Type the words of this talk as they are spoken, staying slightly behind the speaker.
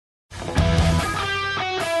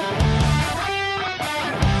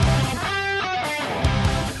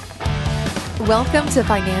Welcome to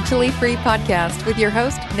Financially Free Podcast with your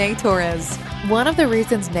host, Nay Torres. One of the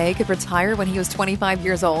reasons Nay could retire when he was 25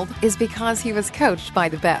 years old is because he was coached by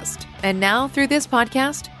the best. And now, through this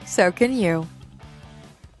podcast, so can you.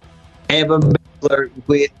 Evan Bleker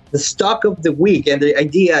with the stock of the week. And the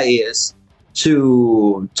idea is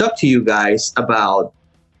to talk to you guys about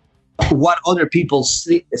what other people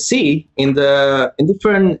see in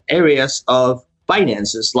different areas of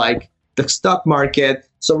finances, like the stock market.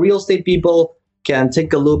 So real estate people can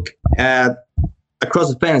take a look at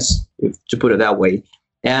across the fence, to put it that way.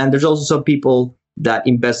 And there's also some people that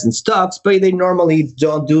invest in stocks, but they normally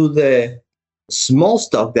don't do the small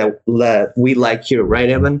stock that we like here, right,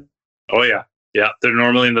 Evan? Oh, yeah. Yeah, they're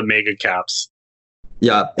normally in the mega caps.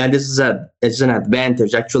 Yeah, and it's an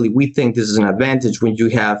advantage. Actually, we think this is an advantage when you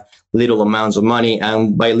have little amounts of money.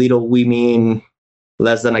 And by little, we mean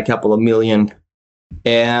less than a couple of million.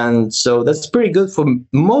 And so that's pretty good for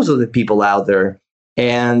most of the people out there.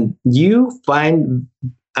 And you find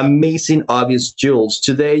amazing, obvious jewels.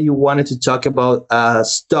 Today, you wanted to talk about a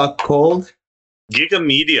stock called Giga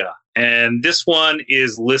Media. And this one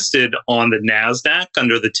is listed on the NASDAQ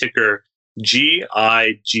under the ticker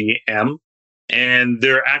GIGM. And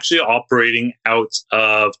they're actually operating out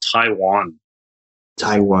of Taiwan.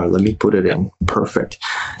 Taiwan, let me put it in. Perfect.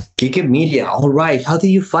 Giga Media. All right. How do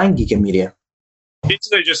you find Giga Media?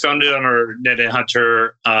 Basically, I just found it on our NetNet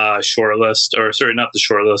Hunter shortlist, or sorry, not the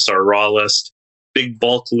shortlist, our raw list, big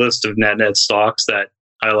bulk list of NetNet stocks that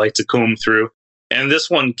I like to comb through. And this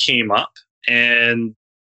one came up. And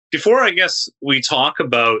before, I guess, we talk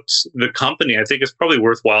about the company, I think it's probably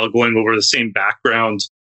worthwhile going over the same background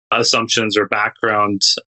assumptions or background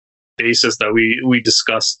basis that we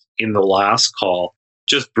discussed in the last call,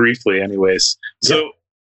 just briefly anyways. So,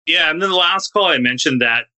 yeah, and then the last call I mentioned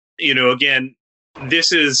that, again,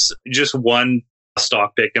 this is just one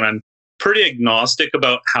stock pick, and I'm pretty agnostic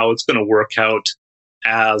about how it's going to work out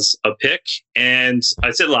as a pick. And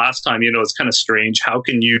I said last time, it's kind of strange. How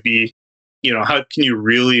can you be, how can you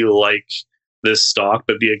really like this stock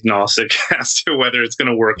but be agnostic as to whether it's going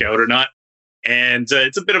to work out or not? And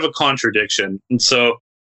it's a bit of a contradiction. And so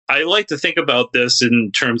I like to think about this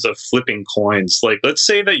in terms of flipping coins. Like, let's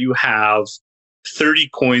say that you have 30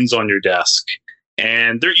 coins on your desk,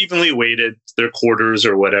 and they're evenly weighted, they're quarters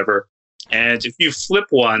or whatever. And if you flip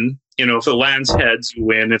one, if it lands heads, you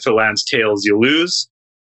win. If it lands tails, you lose.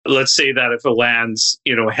 Let's say that if it lands,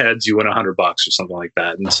 heads, you win $100 or something like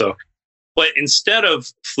that. And so, but instead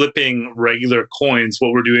of flipping regular coins,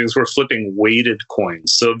 what we're doing is we're flipping weighted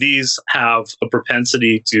coins. So these have a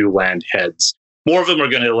propensity to land heads. More of them are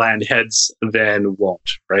going to land heads than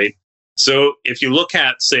won't, right? So if you look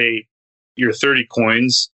at, say, your 30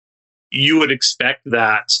 coins, you would expect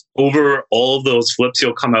that over all of those flips,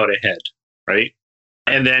 you'll come out ahead, right?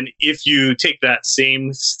 And then if you take that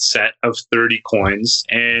same set of 30 coins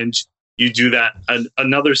and you do that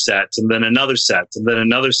another set, and then another set, and then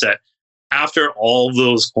another set, after all of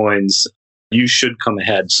those coins, you should come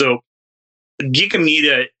ahead. So Giga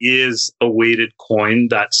Media is a weighted coin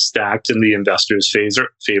that's stacked in the investor's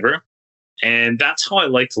favor. And that's how I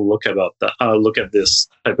like to look at this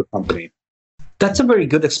type of company. That's a very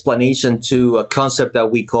good explanation to a concept that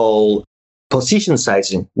we call position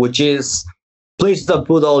sizing, which is please don't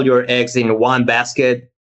put all your eggs in one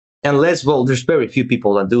basket. Unless, there's very few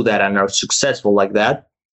people that do that and are successful like that.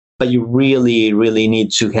 But you really, really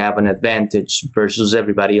need to have an advantage versus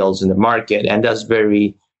everybody else in the market. And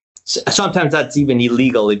sometimes that's even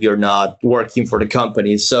illegal if you're not working for the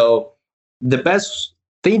company. So the best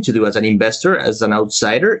thing to do as an investor, as an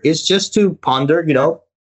outsider, is just to ponder,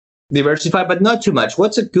 diversify, but not too much.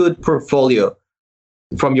 What's a good portfolio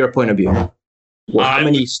from your point of view? How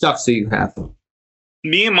many stocks do you have?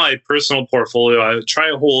 Me and my personal portfolio, I try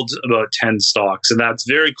to hold about 10 stocks, and that's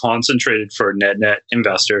very concentrated for a net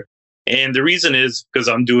investor. And the reason is because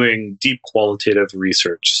I'm doing deep qualitative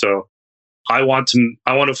research. So I want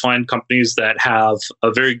to find companies that have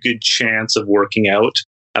a very good chance of working out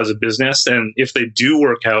as a business. And if they do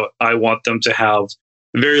work out, I want them to have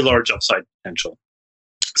very large upside potential.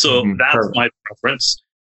 So that's my preference.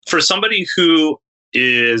 For somebody who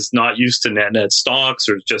is not used to net stocks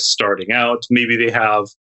or just starting out, maybe they have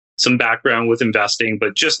some background with investing,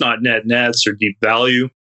 but just not nets or deep value,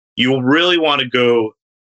 you really want to go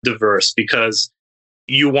diverse because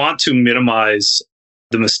you want to minimize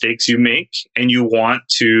the mistakes you make and you want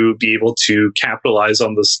to be able to capitalize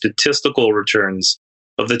on the statistical returns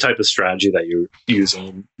of the type of strategy that you're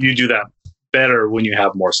using. You do that better when you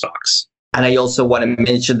have more stocks. And I also want to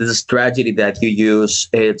mention the strategy that you use.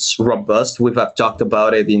 It's robust. We've talked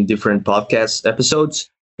about it in different podcast episodes.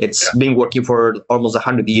 It's been working for almost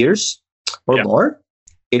 100 years or Yeah. more.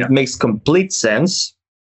 It Yeah. makes complete sense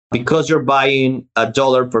because you're buying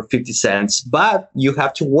 $1 for 50 cents, but you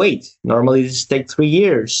have to wait. Normally, this takes 3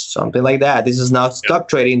 years, something like that. This is not stock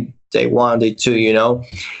trading day one, day two,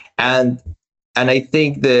 and I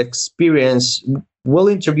think the experience will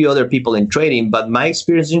interview other people in trading, but my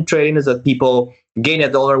experience in trading is that people gain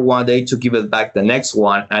 $1 one day to give it back the next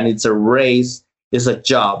one, and it's a race, it's a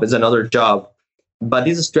job, it's another job. But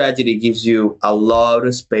this strategy gives you a lot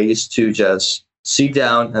of space to just sit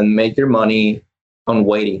down and make your money on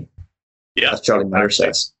waiting. Yeah, as Charlie Munger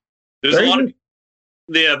says. There's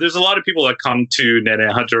a lot of people that come to Net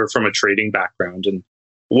Hunter from a trading background, and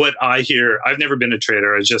what I hear, I've never been a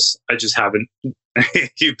trader. I just haven't.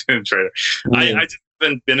 You've been a trader. I just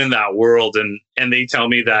haven't been in that world, and they tell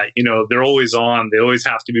me that they're always on. They always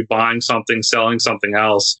have to be buying something, selling something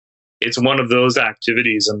else. It's one of those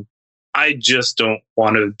activities, and I just don't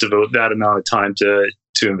want to devote that amount of time to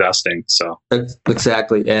investing. So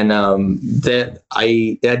exactly, and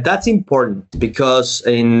that's important because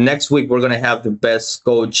in next week we're going to have the best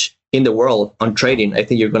coach in the world on trading. I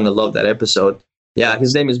think you're going to love that episode. Yeah,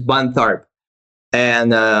 his name is Van Tharp,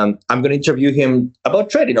 and I'm going to interview him about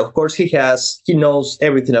trading. Of course, he knows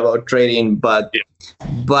everything about trading, but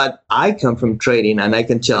I come from trading, and I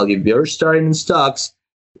can tell you, if you're starting in stocks,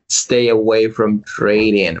 stay away from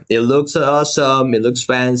trading. It looks awesome. It looks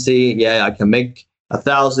fancy. Yeah, I can make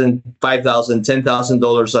 $1,000, $5,000,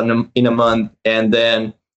 $10,000 in a month, and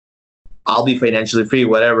then I'll be financially free,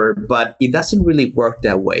 whatever. But it doesn't really work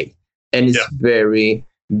that way, and it's very,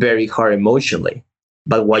 very hard emotionally.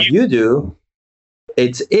 But what you do,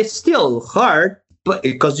 it's still hard, but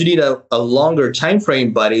because you need a longer time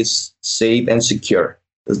frame, but it's safe and secure.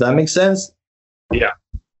 Does that make sense? Yeah,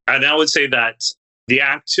 and I would say that the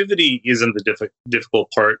activity isn't the difficult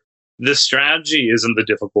part. The strategy isn't the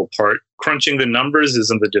difficult part. Crunching the numbers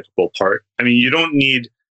isn't the difficult part. I mean, you don't need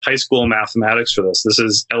high school mathematics for this. This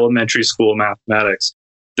is elementary school mathematics.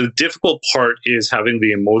 The difficult part is having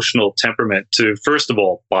the emotional temperament to, first of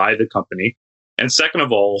all, buy the company, and second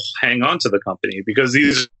of all, hang on to the company, because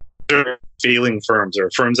these are failing firms or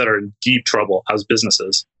firms that are in deep trouble as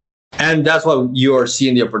businesses. And that's why you're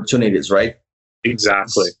seeing the opportunities, right?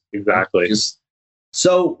 Exactly.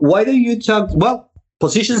 So why do you talk? Well,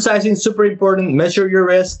 position sizing is super important. Measure your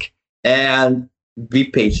risk and be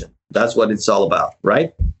patient. That's what it's all about,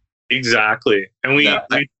 right? Exactly. And we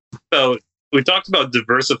talked about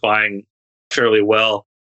diversifying fairly well.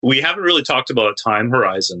 We haven't really talked about a time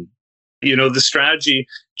horizon. The strategy,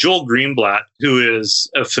 Joel Greenblatt, who is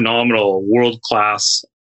a phenomenal world-class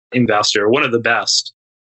investor, one of the best,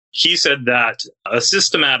 he said that a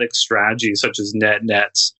systematic strategy such as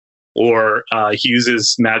nets, or he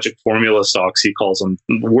uses magic formula stocks, he calls them,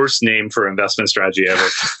 worst name for investment strategy ever.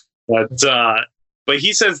 But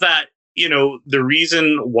he says that, the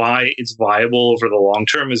reason why it's viable over the long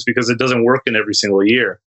term is because it doesn't work in every single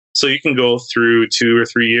year. So you can go through 2 or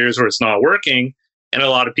 3 years where it's not working, and a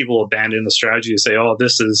lot of people abandon the strategy and say, "Oh,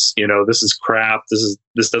 this is crap.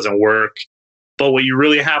 This doesn't work." But what you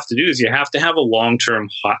really have to do is you have to have a long-term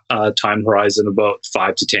time horizon, about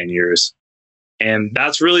 5 to 10 years. And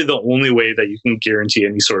that's really the only way that you can guarantee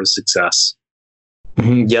any sort of success.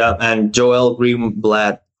 Yeah, and Joel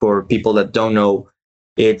Greenblatt, for people that don't know,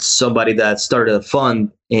 it's somebody that started a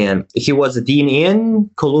fund, and he was a dean in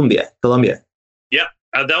Columbia. Yeah,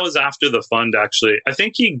 that was after the fund, actually. I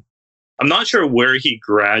think I'm not sure where he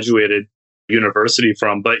graduated university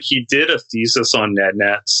from, but he did a thesis on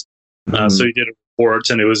nets. So he did a report,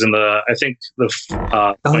 and it was in the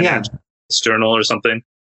Financial Journal or something.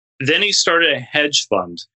 Then he started a hedge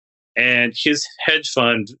fund, and his hedge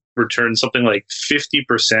fund returned something like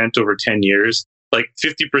 50% over 10 years, like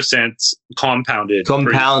 50% compounded.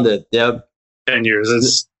 Yep. 10 years.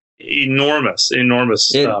 It's enormous. I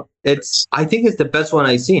think it's the best one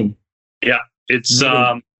I've seen. Yeah. It's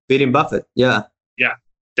beating Buffett. Yeah. Yeah,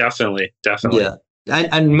 definitely. Yeah.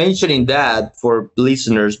 And mentioning that for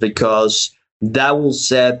listeners, because that will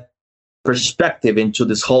set perspective into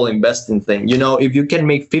this whole investing thing. If you can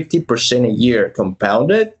make 50% a year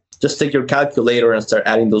compounded, just take your calculator and start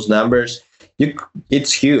adding those numbers.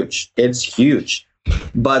 It's huge.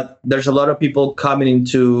 But there's a lot of people coming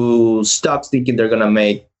into stocks thinking they're going to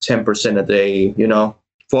make 10% a day.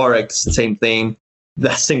 Forex, same thing.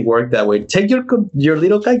 Doesn't work that way. Take your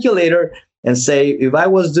little calculator and say, if I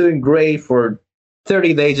was doing great for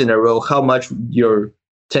 30 days in a row, how much your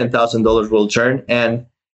 $10,000 will turn? And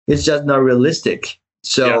it's just not realistic.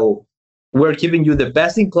 So we're giving you the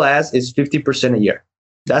best in class is 50% a year.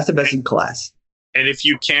 That's the best in class. And if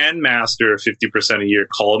you can master 50% a year,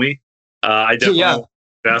 call me. I definitely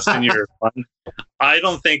invest in your fund. I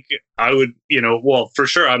don't think I would, well, for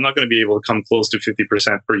sure, I'm not going to be able to come close to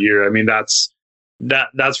 50% per year. I mean,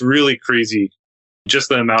 that's really crazy. Just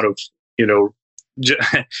the amount of,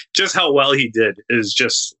 just how well he did is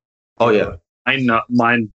just, oh yeah,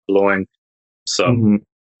 mind blowing. So mm-hmm.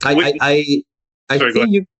 I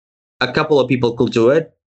think a couple of people could do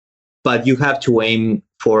it, but you have to aim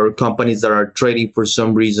for companies that are trading for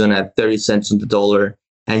some reason at 30 cents on the dollar,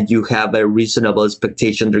 and you have a reasonable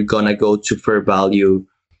expectation they're going to go to fair value.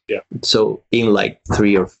 Yeah. So in like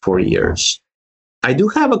 3 or 4 years. I do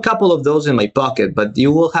have a couple of those in my pocket, but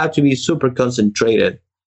you will have to be super concentrated.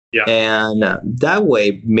 Yeah. And that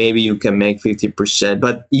way, maybe you can make 50%.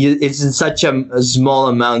 But it's in such a small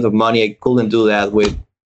amount of money, I couldn't do that with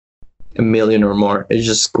 $1 million or more. It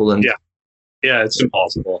just couldn't. Yeah. Yeah, it's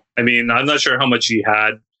impossible. I mean, I'm not sure how much he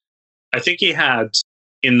had. I think he had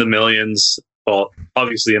in the millions. Well,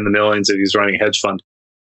 obviously in the millions if he's running a hedge fund.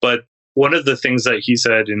 But one of the things that he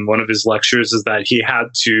said in one of his lectures is that he had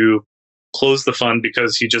to close the fund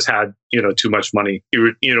because he just had, too much money. He,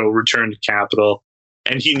 returned capital,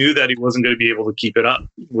 and he knew that he wasn't going to be able to keep it up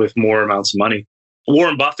with more amounts of money.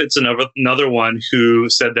 Warren Buffett's another one who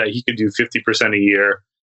said that he could do 50% a year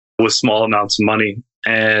with small amounts of money.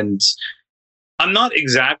 And I'm not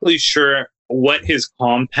exactly sure what his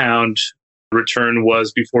compound return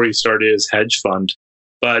was before he started his hedge fund,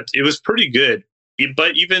 but it was pretty good.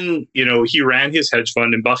 But even, he ran his hedge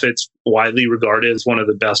fund, and Buffett's widely regarded as one of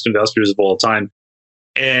the best investors of all time.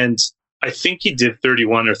 And I think he did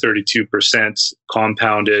 31 or 32%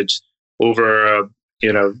 compounded over a,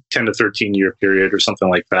 10 to 13 year period or something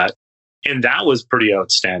like that. And that was pretty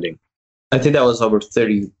outstanding. I think that was over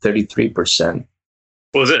 33%.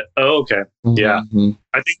 Was it? Oh, okay. Mm-hmm. Yeah.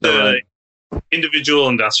 I think the individual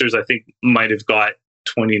investors, might have got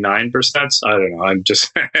 29%. I don't know. I'm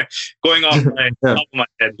just going off top of my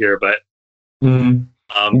head here, but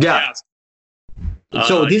yeah.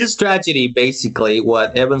 So this strategy, basically,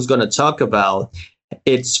 what Evan's going to talk about,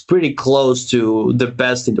 it's pretty close to the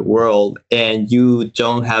best in the world, and you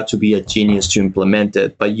don't have to be a genius to implement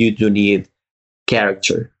it, but you do need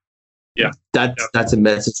character. Yeah, that's a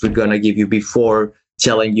message we're going to give you before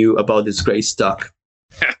telling you about this great stock.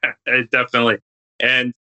 Definitely.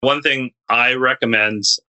 And one thing I recommend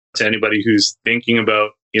to anybody who's thinking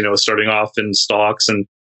about, starting off in stocks and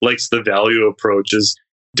likes the value approach is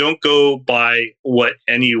don't go by what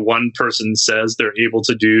any one person says they're able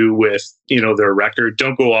to do with, their record.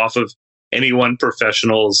 Don't go off of any one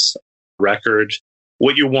professional's record.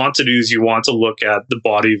 What you want to do is you want to look at the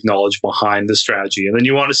body of knowledge behind the strategy. And then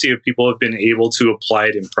you want to see if people have been able to apply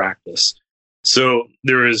it in practice. So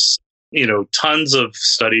there is, tons of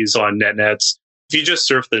studies on NetNets. If you just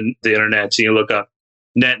surf the internet and you look up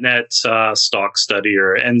NetNet stock study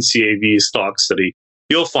or NCAV stock study,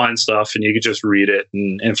 you'll find stuff and you can just read it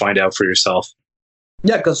and find out for yourself.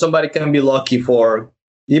 Yeah, because somebody can be lucky for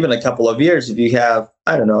even a couple of years. If you have,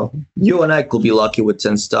 I don't know, you and I could be lucky with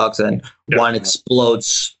 10 stocks and one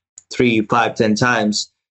explodes 3, 5, 10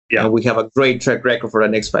 times. Yeah. And we have a great track record for the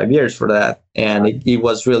next 5 years for that. And it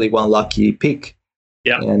was really one lucky pick.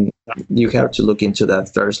 Yeah. And you have to look into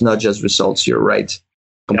that. There's not just results. You're right.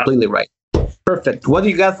 Completely right. Perfect. What do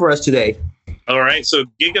you got for us today? All right. So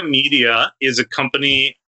Giga Media is a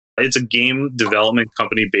company. It's a game development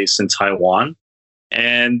company based in Taiwan.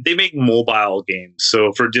 And they make mobile games.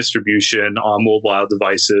 So for distribution on mobile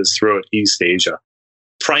devices throughout East Asia.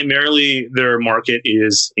 Primarily, their market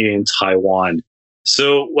is in Taiwan.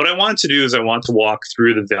 So what I want to do is I want to walk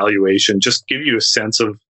through the valuation, just give you a sense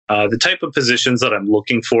of the type of positions that I'm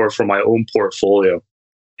looking for my own portfolio.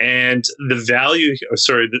 And the value,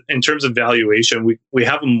 in terms of valuation, we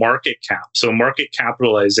have a market cap. So market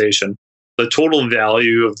capitalization, the total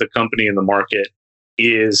value of the company in the market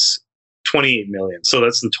is 28 million. So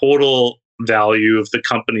that's the total value of the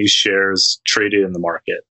company's shares traded in the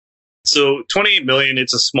market. So 28 million,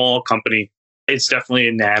 it's a small company. It's definitely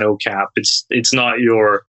a nano cap. It's not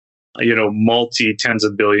your, multi tens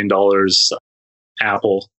of $1 billion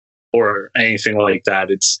Apple or anything like that.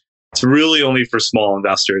 It's really only for small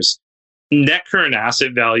investors. Net current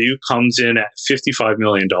asset value comes in at $55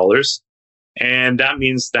 million. And that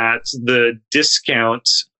means that the discount,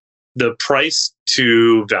 the price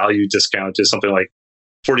to value discount is something like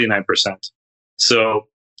 49%. So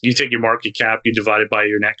you take your market cap, you divide it by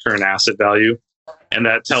your net current asset value, and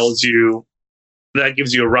that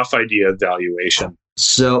gives you a rough idea of valuation.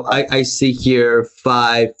 So I see here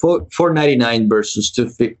 $4.99 versus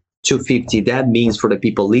 $2.50. That means for the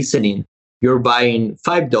people listening, you're buying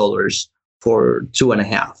 $5 for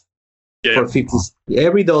 2.5 for 50.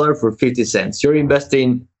 Every dollar for 50 cents. You're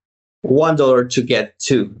investing $1 to get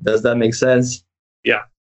two. Does that make sense? Yeah.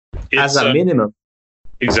 As a minimum.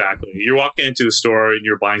 Exactly. You're walking into a store and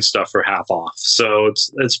you're buying stuff for half off. So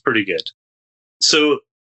it's pretty good. So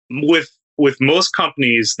with most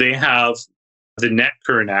companies, they have the net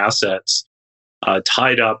current assets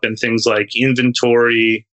tied up in things like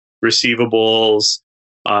inventory, receivables,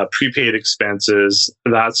 prepaid expenses,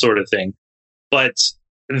 that sort of thing. But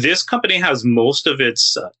this company has most of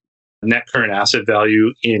its net current asset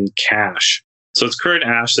value in cash. So its current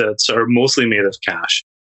assets are mostly made of cash.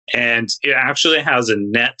 And it actually has a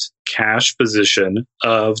net cash position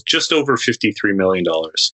of just over $53 million.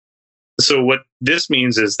 So what this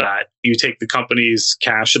means is that you take the company's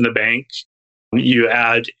cash in the bank, you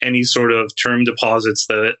add any sort of term deposits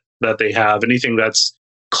that they have, anything that's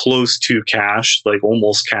close to cash, like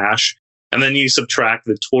almost cash, and then you subtract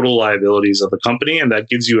the total liabilities of the company, and that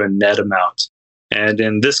gives you a net amount. And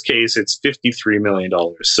in this case, it's $53 million.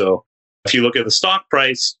 So if you look at the stock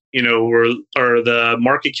price, or the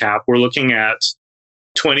market cap, we're looking at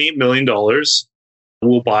 $28 million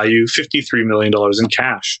will buy you $53 million in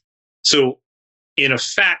cash. So in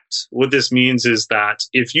effect, what this means is that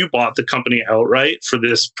if you bought the company outright for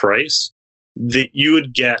this price, that you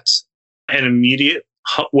would get an immediate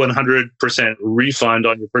 100% refund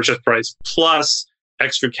on your purchase price plus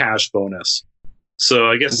extra cash bonus.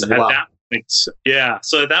 So I guess Wow. at that point,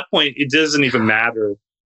 so at that point, it doesn't even matter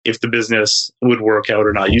if the business would work out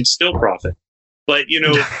or not. You'd still profit. But,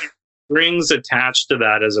 strings attached to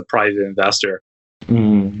that as a private investor,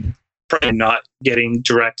 probably not getting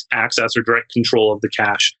direct access or direct control of the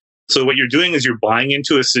cash. So what you're doing is you're buying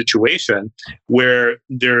into a situation where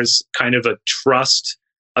there's kind of a trust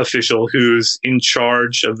official who's in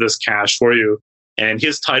charge of this cash for you. And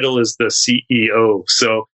his title is the CEO.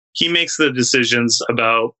 So he makes the decisions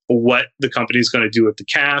about what the company is going to do with the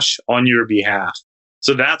cash on your behalf.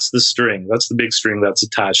 So that's the string. That's the big string that's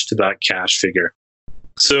attached to that cash figure.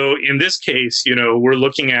 So in this case, we're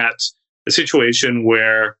looking at a situation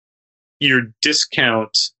where your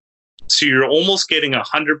discount, so you're almost getting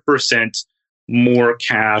 100% more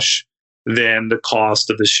cash than the cost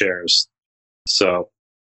of the shares. So,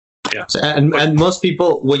 yeah. And most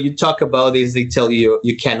people, when you talk about this, they tell you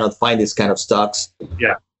you cannot find this kind of stocks.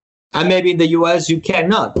 Yeah. And maybe in the US, you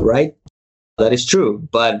cannot, right? That is true.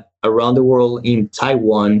 But around the world, in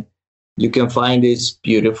Taiwan, you can find this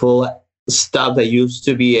beautiful stuff that used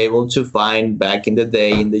to be able to find back in the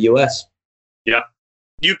day in the US. Yeah.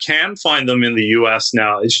 You can find them in the US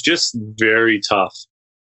now. It's just very tough.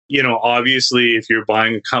 Obviously, if you're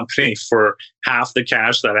buying a company for half the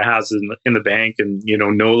cash that it has in the bank and,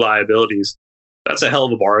 no liabilities, that's a hell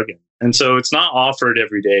of a bargain. And so it's not offered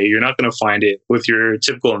every day. You're not going to find it with your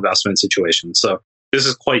typical investment situation. So this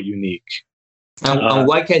is quite unique. And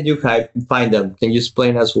why can't you find them? Can you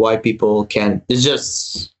explain us why people can't? It's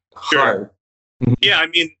just hard. Sure. Yeah, I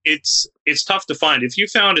mean, it's tough to find. If you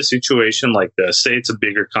found a situation like this, say it's a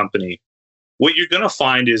bigger company, what you're going to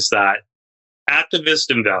find is that activist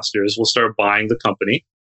investors will start buying the company,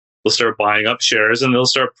 they'll start buying up shares, and they'll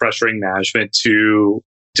start pressuring management to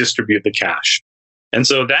distribute the cash. And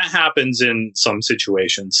so that happens in some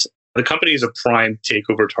situations. The company is a prime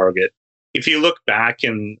takeover target. If you look back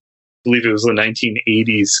in, I believe it was the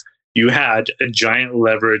 1980s, you had a giant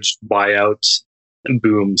leveraged buyout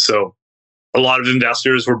boom. So a lot of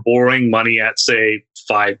investors were borrowing money at, say,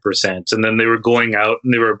 5%, and then they were going out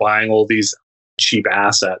and they were buying all these cheap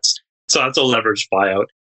assets. So that's a leveraged buyout.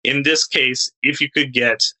 In this case, if you could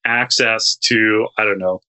get access to,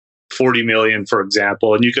 40 million, for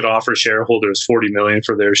example, and you could offer shareholders 40 million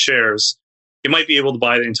for their shares, you might be able to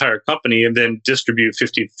buy the entire company and then distribute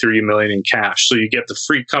 53 million in cash. So you get the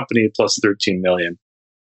free company plus 13 million.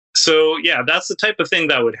 So yeah, that's the type of thing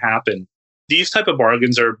that would happen. These type of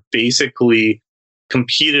bargains are basically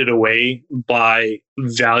competed away by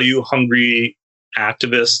value-hungry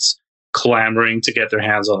activists clamoring to get their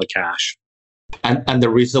hands on the cash. And the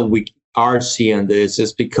reason we are seeing this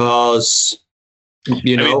is because,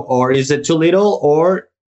 or is it too little, or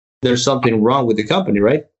there's something wrong with the company,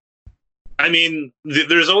 right? I mean,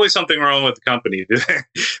 there's always something wrong with the company.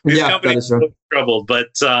 Yeah, that is right. Trouble. But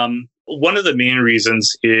one of the main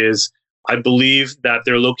reasons is I believe that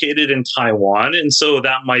they're located in Taiwan. And so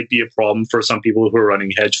that might be a problem for some people who are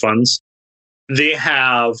running hedge funds. They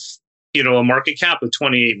have, a market cap of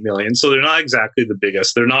 28 million. So they're not exactly the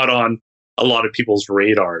biggest. They're not on a lot of people's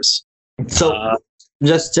radars. So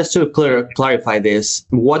just to clarify this,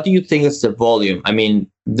 what do you think is the volume? I mean,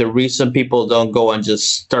 the reason people don't go and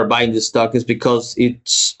just start buying the stock is because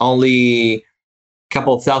it's only a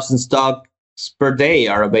couple of thousand stocks per day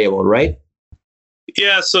are available, right?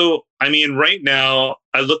 Yeah. So, I mean, right now,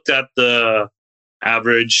 I looked at the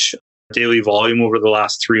average daily volume over the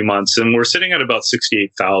last 3 months, and we're sitting at about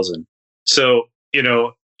 68,000. So,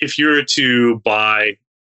 if you were to buy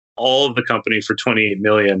all of the company for 28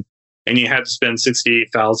 million and you had to spend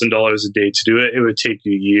 $68,000 a day to do it, it would take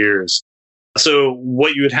you years. So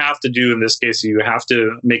what you would have to do in this case, you have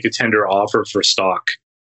to make a tender offer for stock.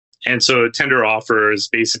 And so a tender offer is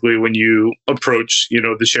basically when you approach,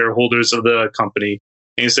 the shareholders of the company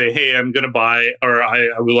and you say, hey, I'm going to buy, or I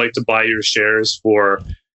would like to buy your shares for,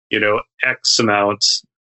 X amount.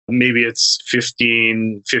 Maybe it's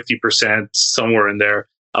 50%, somewhere in there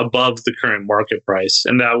above the current market price.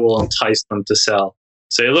 And that will entice them to sell.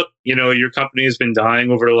 Say, look, your company has been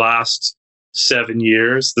dying over the last 7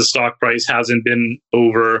 years. The stock price hasn't been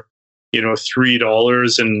over,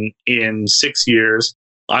 $3 in 6 years.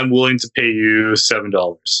 I'm willing to pay you $7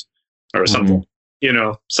 or something,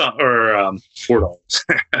 or $4.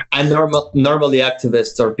 And normally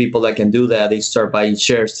activists or people that can do that, they start buying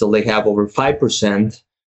shares till they have over 5%.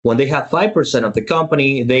 When they have 5% of the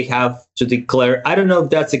company, they have to declare, I don't know if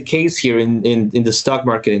that's the case here in the stock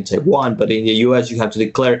market in Taiwan, but in the US, you have to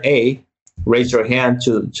declare raise your hand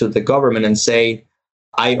to the government and say,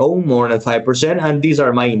 I own more than 5%, and these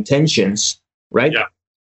are my intentions, right? Yeah.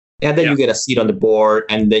 And then you get a seat on the board,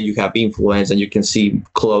 and then you have influence, and you can see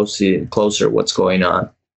closer what's going on.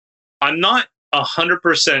 I'm not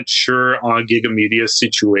 100% sure on Giga Media's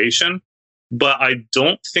situation, but I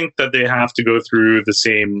don't think that they have to go through the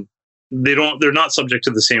same. They're not subject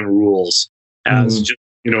to the same rules as just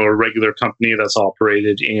a regular company that's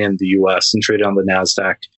operated in the US and traded on the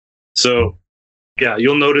NASDAQ. So yeah,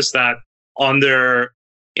 you'll notice that on their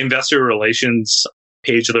investor relations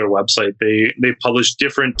page of their website, they publish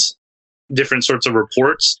different sorts of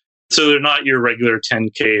reports. So they're not your regular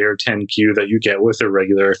 10K or 10Q that you get with a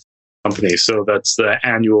regular company. So that's the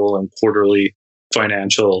annual and quarterly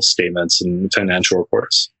financial statements and financial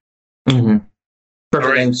reports. Mm-hmm. Perfect.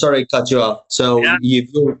 Right. I'm sorry to cut you off. So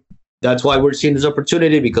that's why we're seeing this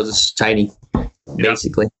opportunity, because it's tiny,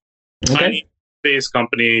 basically. Okay. Tiny space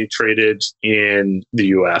company traded in the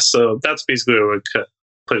US. So that's basically what I would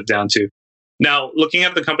put it down to. Now, looking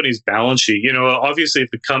at the company's balance sheet, obviously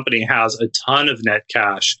if the company has a ton of net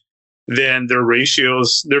cash, then their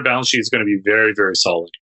balance sheet is going to be very, very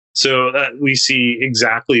solid. So we see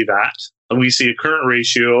exactly that. We see a current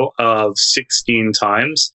ratio of 16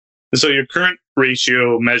 times. And so your current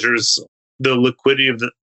ratio measures the liquidity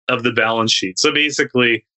of the balance sheet. So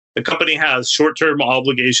basically, the company has short-term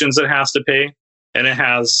obligations it has to pay, and it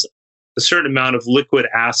has a certain amount of liquid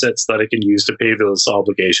assets that it can use to pay those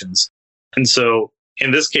obligations. And so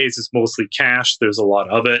in this case, it's mostly cash. There's a lot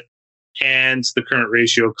of it. And the current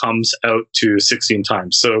ratio comes out to 16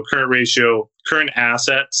 times. So current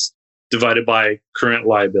assets divided by current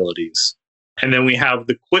liabilities. And then we have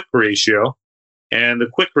the quick ratio. And the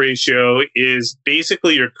quick ratio is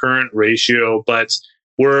basically your current ratio, but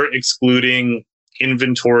we're excluding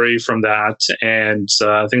inventory from that and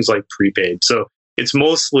things like prepaid. So it's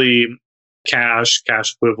mostly cash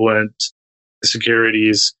equivalent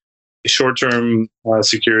securities, short-term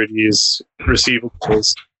securities,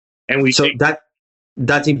 receivables. And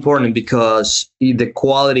that's important, because the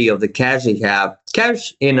quality of the cash they have.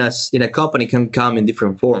 Cash in a company can come in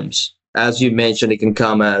different forms. As you mentioned, it can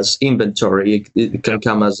come as inventory. It can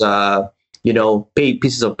come as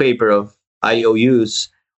pieces of paper of IOUs,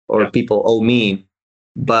 or people owe me.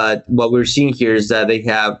 But what we're seeing here is that they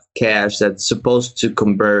have cash that's supposed to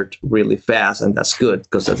convert really fast, and that's good,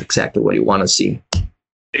 because that's exactly what you want to see.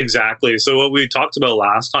 Exactly. So what we talked about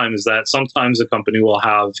last time is that sometimes a company will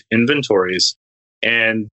have inventories,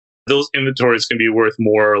 and those inventories can be worth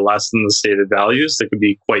more or less than the stated values. They could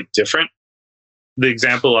be quite different. The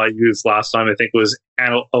example I used last time, I think, was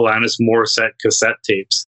Alanis Morissette cassette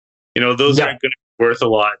tapes. Those aren't going to be worth a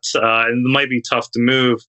lot, and it might be tough to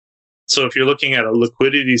move. So if you're looking at a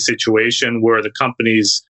liquidity situation where the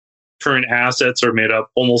company's current assets are made up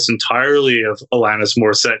almost entirely of Alanis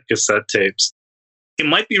Morissette cassette tapes, it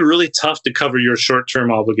might be really tough to cover your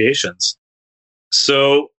short-term obligations.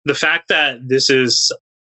 So the fact that this is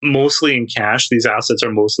mostly in cash, these assets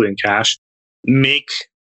are mostly in cash, make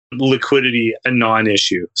liquidity a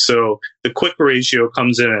non-issue. So the quick ratio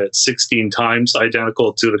comes in at 16 times,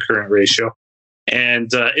 identical to the current ratio. And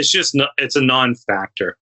it's a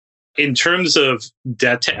non-factor. In terms of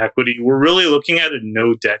debt to equity, we're really looking at a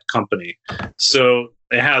no debt company. So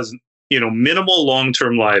it has, minimal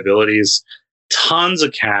long-term liabilities, tons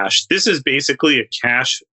of cash. This is basically a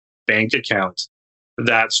cash bank account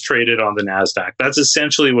that's traded on the NASDAQ. That's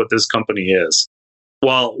essentially what this company is.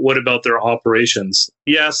 Well, what about their operations?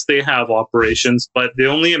 Yes, they have operations, but they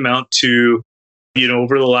only amount to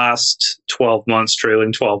over the last 12 months,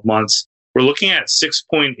 trailing 12 months, we're looking at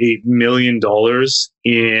 $6.8 million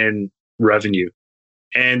in revenue.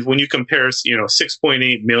 And when you compare,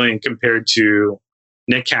 $6.8 million compared to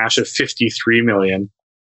net cash of $53 million,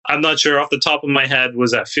 I'm not sure off the top of my head,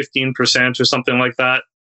 was that 15% or something like that,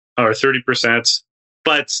 or 30%?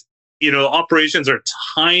 But, operations are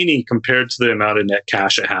tiny compared to the amount of net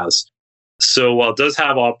cash it has. So while it does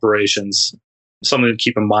have operations, something to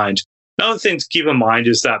keep in mind. Another thing to keep in mind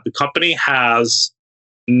is that the company has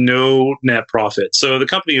no net profit. So the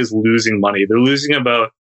company is losing money. They're losing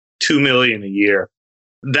about $2 million a year.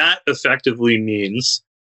 That effectively means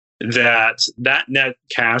that net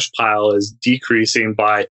cash pile is decreasing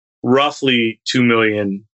by roughly $2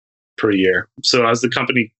 million per year. So as the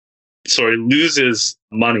company loses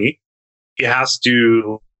money, it has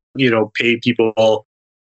to, pay people,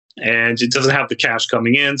 and it doesn't have the cash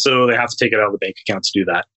coming in, so they have to take it out of the bank account to do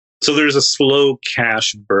that. So there's a slow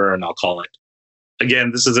cash burn, I'll call it.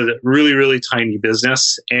 Again, this is a really, really tiny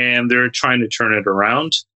business, and they're trying to turn it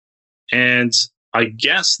around. And I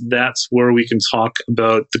guess that's where we can talk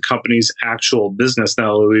about the company's actual business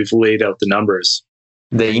now that we've laid out the numbers.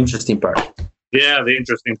 The interesting part. Yeah, the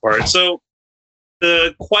interesting part. So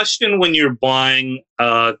the question when you're buying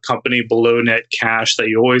a company below net cash that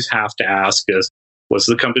you always have to ask is, what's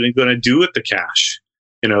the company going to do with the cash?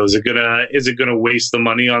 Is it gonna waste the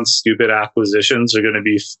money on stupid acquisitions? Are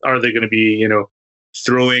they going to be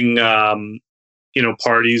throwing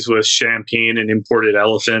parties with champagne and imported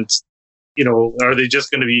elephants? Are they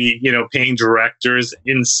just going to be paying directors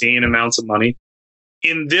insane amounts of money?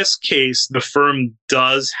 In this case, the firm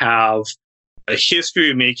does have a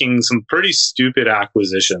history of making some pretty stupid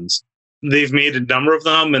acquisitions. They've made a number of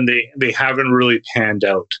them, and they haven't really panned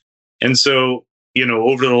out. And so,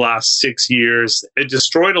 over the last 6 years, it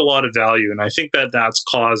destroyed a lot of value. And I think that that's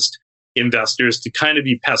caused investors to kind of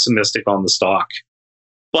be pessimistic on the stock.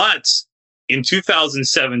 But in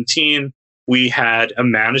 2017, we had a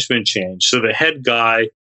management change. So the head guy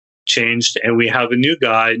changed, and we have a new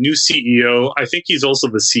guy, new CEO. I think he's also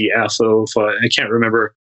the CFO. I can't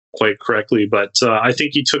remember quite correctly, but I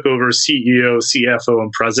think he took over CEO, CFO,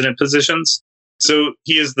 and president positions. So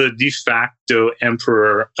he is the de facto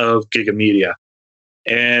emperor of Gigamedia.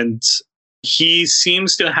 And he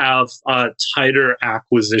seems to have a tighter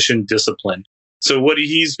acquisition discipline. So what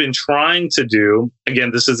he's been trying to do,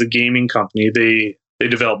 again, this is a gaming company. They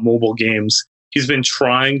develop mobile games. He's been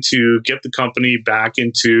trying to get the company back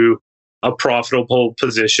into a profitable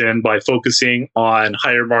position by focusing on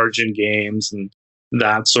higher margin games and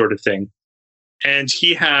that sort of thing. And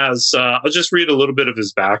he has, I'll just read a little bit of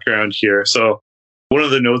his background here. So one of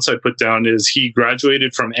the notes I put down is he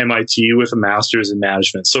graduated from MIT with a master's in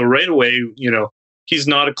management. So right away, he's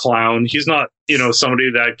not a clown. He's not, somebody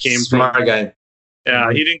that came Smart from... guy.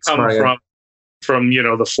 Yeah, he didn't come from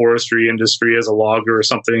the forestry industry as a logger or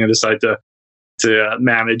something and decide to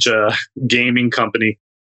manage a gaming company.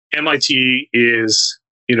 MIT is,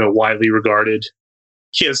 widely regarded.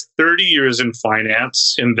 He has 30 years in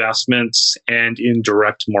finance, investments, and in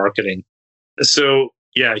direct marketing. So,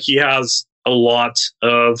 yeah, he has a lot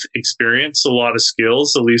of experience, a lot of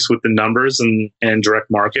skills, at least with the numbers and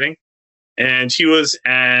direct marketing. And he was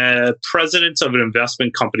president of an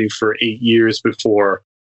investment company for 8 years before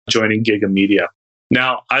joining Gigamedia.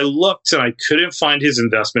 Now, I looked and I couldn't find his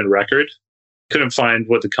investment record, couldn't find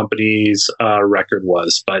what the company's record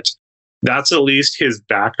was, but that's at least his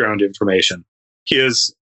background information. He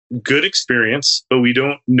has good experience, but we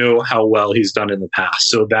don't know how well he's done in the past.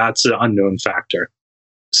 So that's an unknown factor.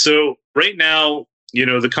 So right now,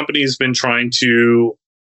 the company's been trying to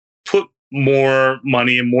put more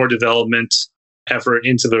money and more development effort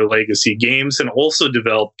into their legacy games and also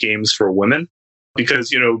develop games for women.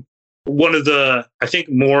 Because, one of the, I think,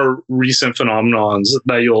 more recent phenomenons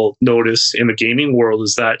that you'll notice in the gaming world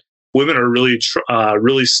is that women are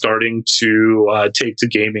really starting to take to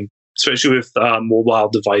gaming, especially with mobile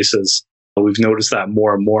devices. We've noticed that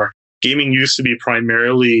more and more. Gaming used to be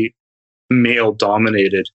primarily male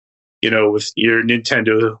dominated, with your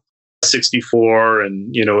Nintendo 64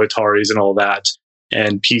 and, Ataris and all that,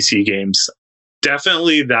 and PC games.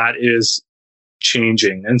 Definitely that is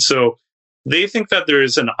changing. And so they think that there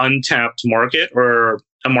is an untapped market, or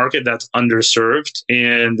a market that's underserved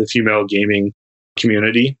in the female gaming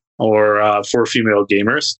community, or for female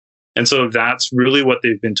gamers. And so that's really what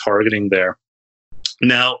they've been targeting there.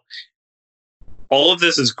 Now, all of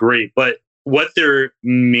this is great, but what their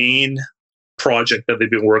main project that they've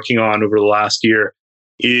been working on over the last year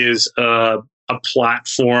is a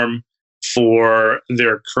platform for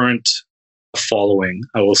their current following,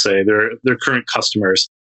 I will say, their current customers.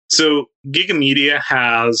 So Giga Media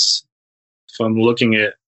has, if I'm looking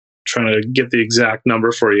at, trying to get the exact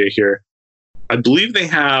number for you here, I believe they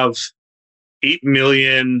have 8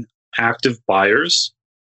 million active buyers.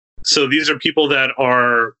 So these are people that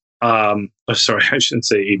are, sorry, I shouldn't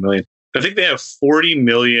say 8 million. I think they have 40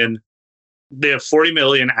 million. They have 40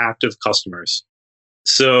 million active customers.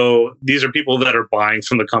 So these are people that are buying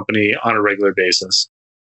from the company on a regular basis.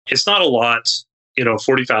 It's not a lot.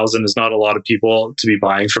 40,000 is not a lot of people to be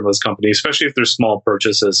buying from this company, especially if they're small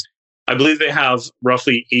purchases. I believe they have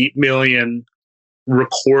roughly 8 million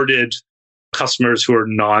recorded customers who are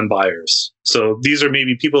non-buyers. So these are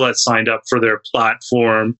maybe people that signed up for their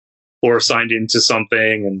platform or signed into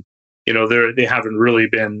something, and they haven't really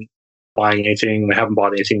been buying anything. They haven't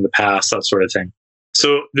bought anything in the past, that sort of thing.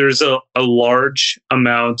 So there's a large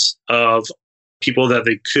amount of people that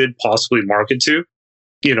they could possibly market to.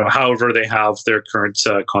 However they have their current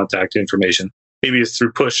contact information. Maybe it's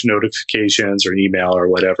through push notifications or email or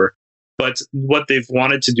whatever. But what they've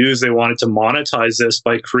wanted to do is they wanted to monetize this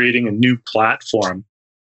by creating a new platform.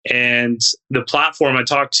 And the platform, I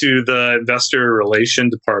talked to the investor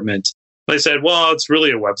relation department. They said, well, it's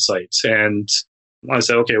really a website. And I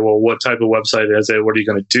said, okay, well, what type of website is it? What are you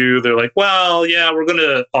going to do? They're like, well, yeah, we're going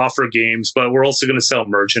to offer games, but we're also going to sell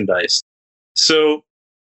merchandise. So,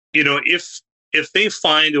 if they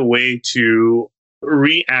find a way to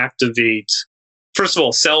reactivate, first of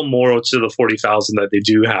all, sell more to the 40,000 that they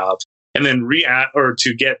do have, and then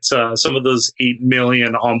to get some of those 8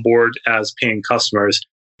 million on board as paying customers,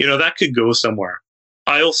 that could go somewhere.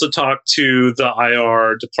 I also talked to the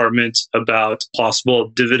IR department about possible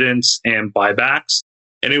dividends and buybacks,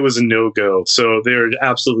 and it was a no-go. So they're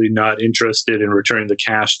absolutely not interested in returning the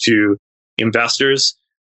cash to investors.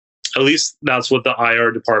 At least that's what the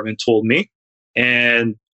IR department told me.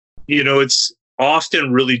 And, it's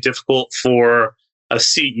often really difficult for a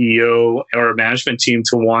CEO or a management team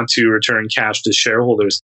to want to return cash to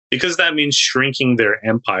shareholders because that means shrinking their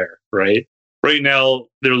empire, right? Right now,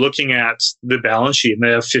 they're looking at the balance sheet and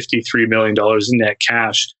they have $53 million in net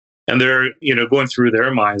cash. And they're, going through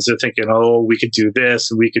their minds. They're thinking, oh, we could do this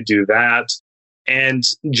and we could do that. And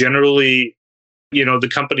generally, the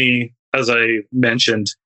company, as I mentioned,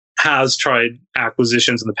 has tried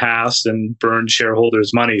acquisitions in the past and burned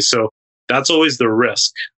shareholders' money. So that's always the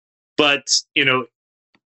risk. But,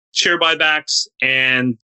 share buybacks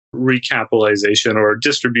and recapitalization or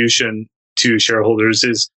distribution to shareholders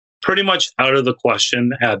is pretty much out of the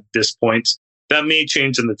question at this point. That may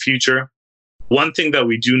change in the future. One thing that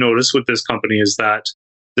we do notice with this company is that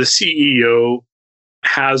the CEO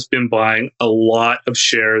has been buying a lot of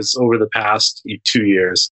shares over the past 2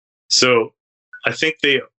 years. So I think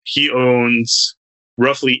he owns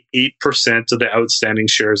roughly 8% of the outstanding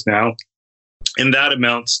shares now, and that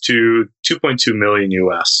amounts to 2.2 million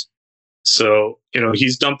US. So,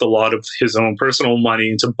 he's dumped a lot of his own personal money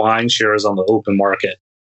into buying shares on the open market.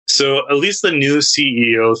 So at least the new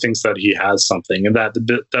CEO thinks that he has something and that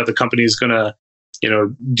the company is going to,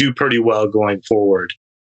 do pretty well going forward.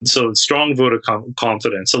 So strong vote of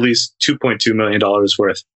confidence, at least $2.2 million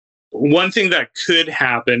worth. One thing that could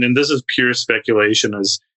happen, and this is pure speculation,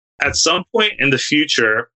 is at some point in the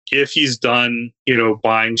future, if he's done,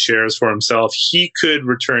 buying shares for himself, he could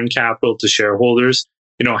return capital to shareholders,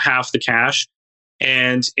 half the cash.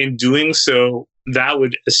 And in doing so, that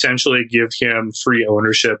would essentially give him free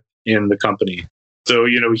ownership in the company. So,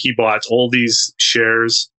 he bought all these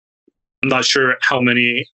shares. I'm not sure how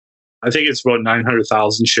many. I think it's about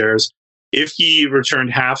 900,000 shares. If he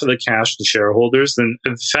returned half of the cash to shareholders, then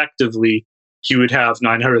effectively he would have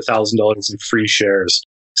 $900,000 in free shares.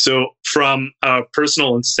 So from a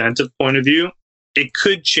personal incentive point of view, it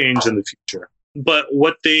could change in the future. But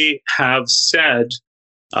what they have said,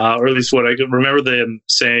 or at least what I can remember them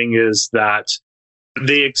saying, is that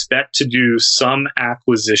they expect to do some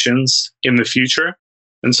acquisitions in the future.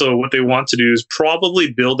 And so what they want to do is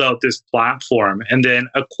probably build out this platform and then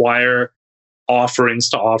acquire offerings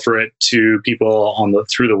to offer it to people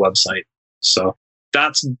through the website. So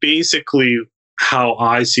that's basically how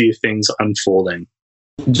I see things unfolding.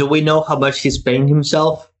 Do we know how much he's paying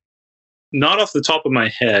himself? Not off the top of my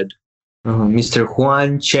head. Mr.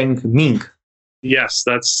 Huan Cheng Ming. Yes,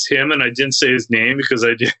 that's him, and I didn't say his name because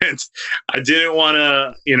I didn't want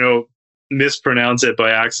to, mispronounce it by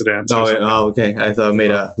accident. Okay. I thought I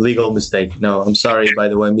made a legal mistake. No, I'm sorry, by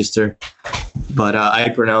the way, Mister. But I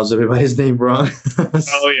pronounce everybody's name wrong.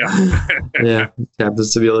 Oh yeah, yeah, it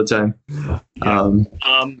happens to me all the time.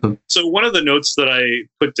 Yeah. So one of the notes that I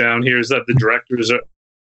put down here is that the directors are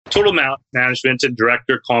total management and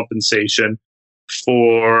director compensation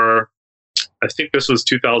for, I think this was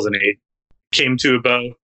 2008, came to about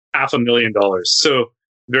 $500,000. So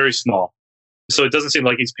very small. So it doesn't seem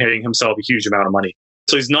like he's paying himself a huge amount of money.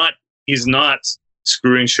 So he's not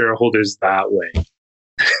screwing shareholders that way.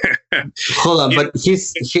 Hold on, but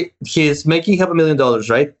he's making $500,000,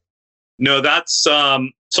 right? No, that's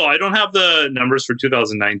so I don't have the numbers for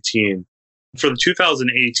 2019. For the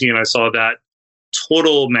 2018, I saw that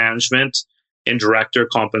total management and director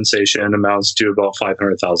compensation amounts to about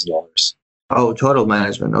 $500,000. Oh, total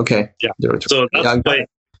management. Okay. Yeah. So that's quite.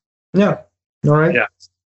 Yeah. All right. Yeah.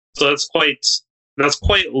 So that's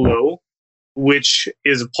quite low, which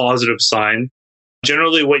is a positive sign.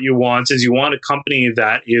 Generally, what you want is you want a company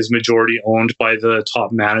that is majority owned by the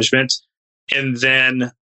top management, and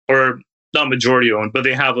then, or not majority owned, but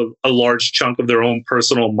they have a large chunk of their own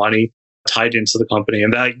personal money tied into the company,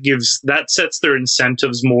 and that sets their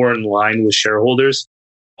incentives more in line with shareholders.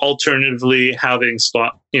 Alternatively, having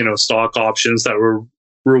stock options that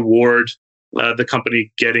reward the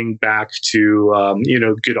company getting back to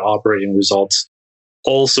good operating results.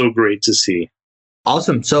 Also great to see.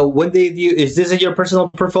 Awesome. So is this in your personal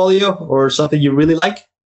portfolio or something you really like?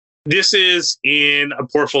 This is in a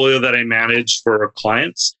portfolio that I manage for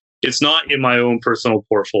clients. It's not in my own personal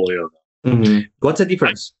portfolio. Mm-hmm. What's the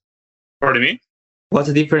difference? Pardon me? What's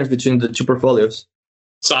the difference between the two portfolios?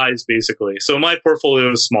 Size, basically. So my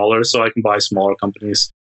portfolio is smaller, so I can buy smaller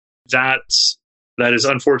companies. That is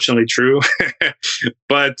unfortunately true.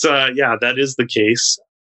 But that is the case.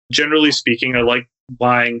 Generally speaking, I like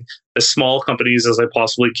buying as small companies as I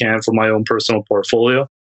possibly can for my own personal portfolio.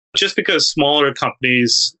 Just because smaller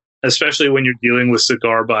companies, especially when you're dealing with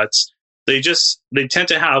cigar butts, they tend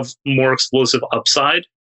to have more explosive upside.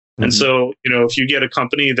 Mm-hmm. And so, if you get a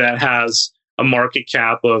company that has a market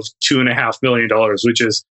cap of $2.5 million, which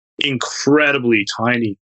is incredibly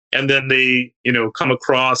tiny, and then they, come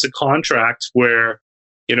across a contract where,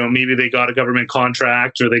 maybe they got a government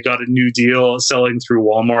contract or they got a new deal selling through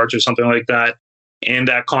Walmart or something like that, and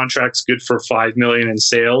that contract's good for $5 million in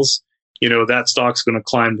sales, that stock's going to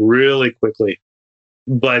climb really quickly.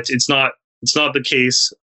 But it's not the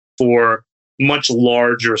case for much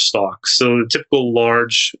larger stocks. So the typical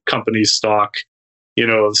large company stock,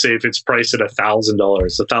 say if it's priced at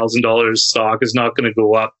 $1,000 stock is not going to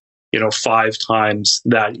go up, 5 times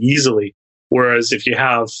that easily. Whereas if you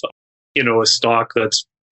have, a stock that's,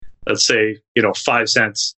 let's say, 5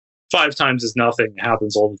 cents, 5 times is nothing. It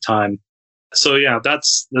happens all the time. So yeah,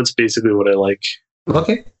 that's basically what I like.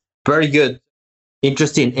 Okay, very good.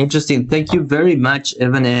 Interesting. Thank you very much,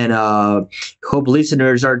 Evan, and hope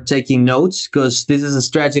listeners are taking notes because this is a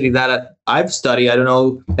strategy that I've studied. I don't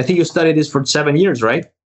know. I think you studied this for 7 years, right?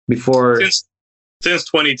 Before since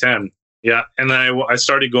 2010, yeah. And then I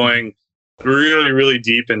started going really, really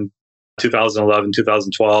deep in 2011,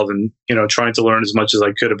 2012, and trying to learn as much as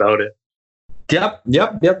I could about it.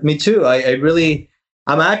 Yep. Me too.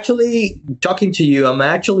 I'm actually talking to you. I'm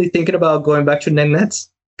actually thinking about going back to NetNets.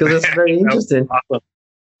 Because it's very interesting. Awesome.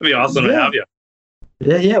 It'd be awesome to have you.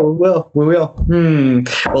 Yeah, we will.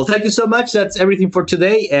 Well, thank you so much. That's everything for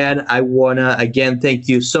today. And I want to, again, thank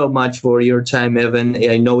you so much for your time, Evan.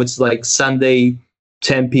 I know it's like Sunday,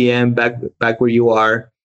 10 p.m. back where you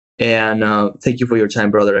are. And thank you for your time,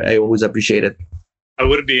 brother. I always appreciate it. I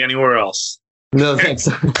wouldn't be anywhere else. No, thanks.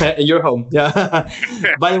 You're home. Yeah.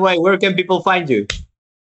 By the way, where can people find you?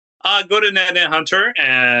 Go to NetNet Hunter,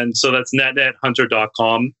 and so that's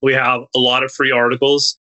netnethunter.com. We have a lot of free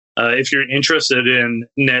articles. If you're interested in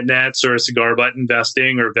NetNets or cigar butt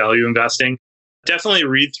investing or value investing, definitely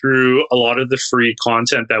read through a lot of the free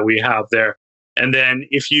content that we have there. And then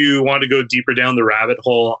if you want to go deeper down the rabbit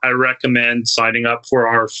hole, I recommend signing up for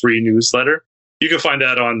our free newsletter. You can find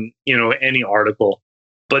that on, any article.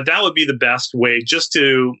 But that would be the best way just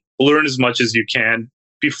to learn as much as you can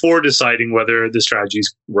before deciding whether the strategy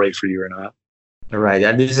is right for you or not. All right.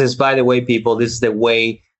 And this is, by the way, people, this is the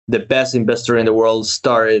way the best investor in the world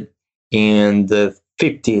started in the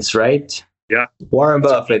 50s, right? Yeah. Warren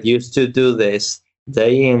Buffett used to do this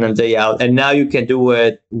day in and day out. And now you can do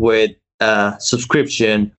it with a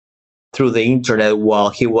subscription through the internet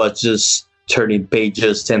while he was just turning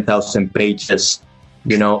pages, 10,000 pages,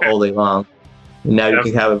 all day long. And now you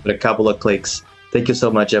can have it with a couple of clicks. Thank you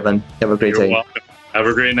so much, Evan. Have a great day. You're welcome. Have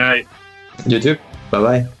a great night. You too.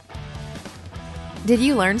 Bye-bye. Did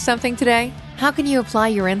you learn something today? How can you apply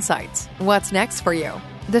your insights? What's next for you?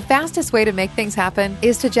 The fastest way to make things happen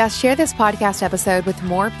is to just share this podcast episode with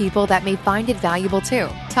more people that may find it valuable too.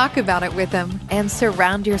 Talk about it with them and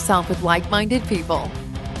surround yourself with like-minded people.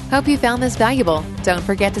 Hope you found this valuable. Don't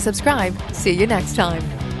forget to subscribe. See you next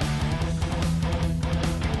time.